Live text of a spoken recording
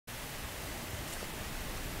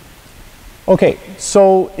Okay,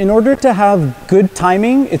 so in order to have good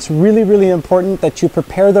timing, it's really, really important that you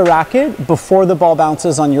prepare the racket before the ball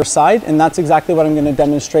bounces on your side, and that's exactly what I'm going to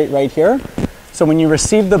demonstrate right here. So when you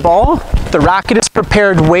receive the ball, the racket is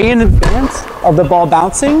prepared way in advance of the ball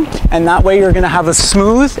bouncing, and that way you're going to have a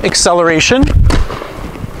smooth acceleration.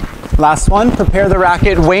 Last one, prepare the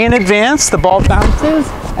racket way in advance, the ball bounces,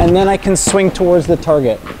 and then I can swing towards the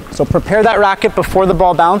target. So prepare that racket before the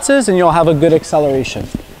ball bounces and you'll have a good acceleration.